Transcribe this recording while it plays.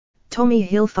Tommy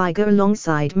Hilfiger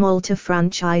alongside Malta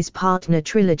franchise partner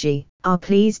Trilogy, are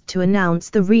pleased to announce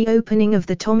the reopening of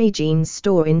the Tommy Jeans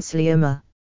store in Sliema.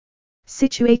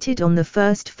 Situated on the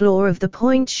first floor of the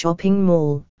Point shopping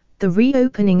mall, the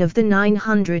reopening of the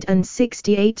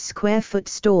 968 square foot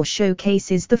store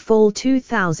showcases the fall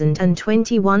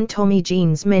 2021 Tommy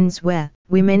Jeans menswear,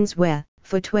 womenswear,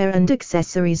 footwear and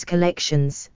accessories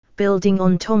collections, building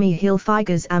on Tommy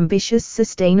Hilfiger's ambitious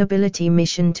sustainability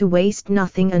mission to waste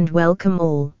nothing and welcome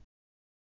all.